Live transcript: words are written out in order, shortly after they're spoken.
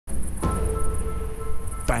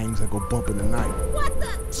things that go bump in the night. What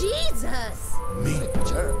the? Jesus! Me?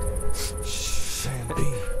 Jerk. Sam B.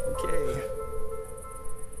 Okay.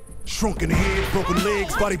 Shrunk in the head, broken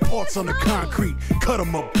legs, body parts on the concrete. Cut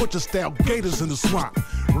 'em up, butcher-style gators in the swamp.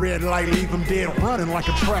 Red light, leave 'em dead, running like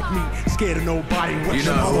a track meet. Scared of nobody. You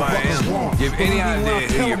know who I am. Give any idea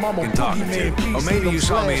who you're fucking talking to. Or maybe you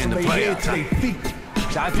saw me in the playoffs.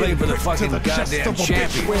 I played for the fucking goddamn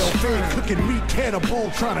champions. Cooking meat,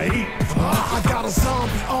 cannibal, trying to eat. I got a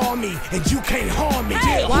zombie army, and you can't harm me.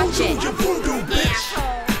 Hey, watch it. You voodoo,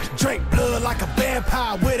 bitch. Drink blood like a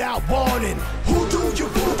vampire without warning. Who do you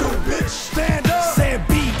voodoo, bitch? Stand up. Sam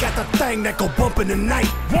B got the thing that go bump in the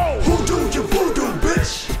night. Whoa. Who do you voodoo,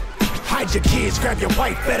 bitch? Hide your kids, grab your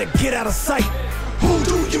wife, better get out of sight. Who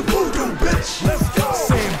do you voodoo, bitch? Let's go.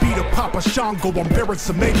 Sam B to Papa Shango, I'm buried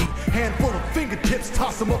some maybe. Handful of fingertips,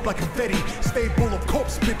 toss them up like confetti. Stay full of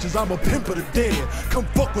corpse bitches, I'm a pimp of the dead. Come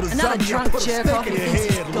fuck with a Another zombie, I drunk put a jerk stick off in your who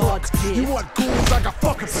thinks head. he's Look, God's kid. you want ghouls, I got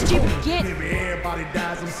fucking Stupid git. Maybe everybody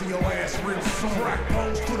dies and see your ass real soon. Crack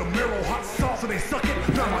bones to the marrow, hot sauce and they suck it.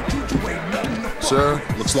 Now my juju ain't nothing to fuck. Sir,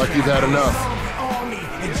 looks like you've had enough.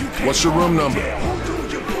 What's your room number?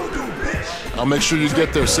 I'll make sure you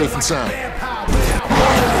get there safe and sound.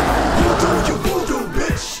 Who do you voodoo,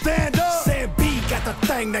 bitch? Stand up. Sam B got the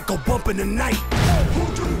thing that go bump in the night. Who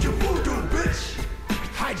do you voodoo, bitch?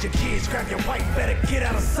 Hide your kids, grab your wife, better get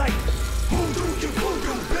out of sight. Who do you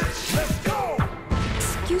voodoo, bitch? Let's go.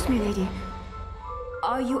 Excuse me, lady.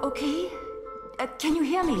 Are you okay? Can you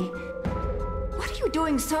hear me? What are you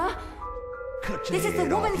doing, sir? This is the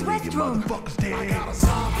woman's restroom. I got a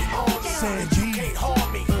zombie on Sam B can't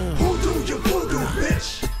harm me. Who do you voodoo,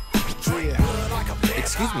 bitch?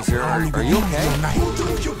 Excuse me, sir. Are you okay? Who do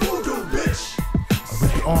you voodoo, bitch? I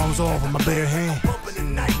rip your arms off with my bare hand.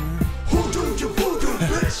 Who do you voodoo,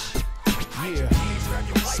 bitch? Yeah.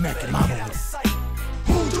 Smack your mama.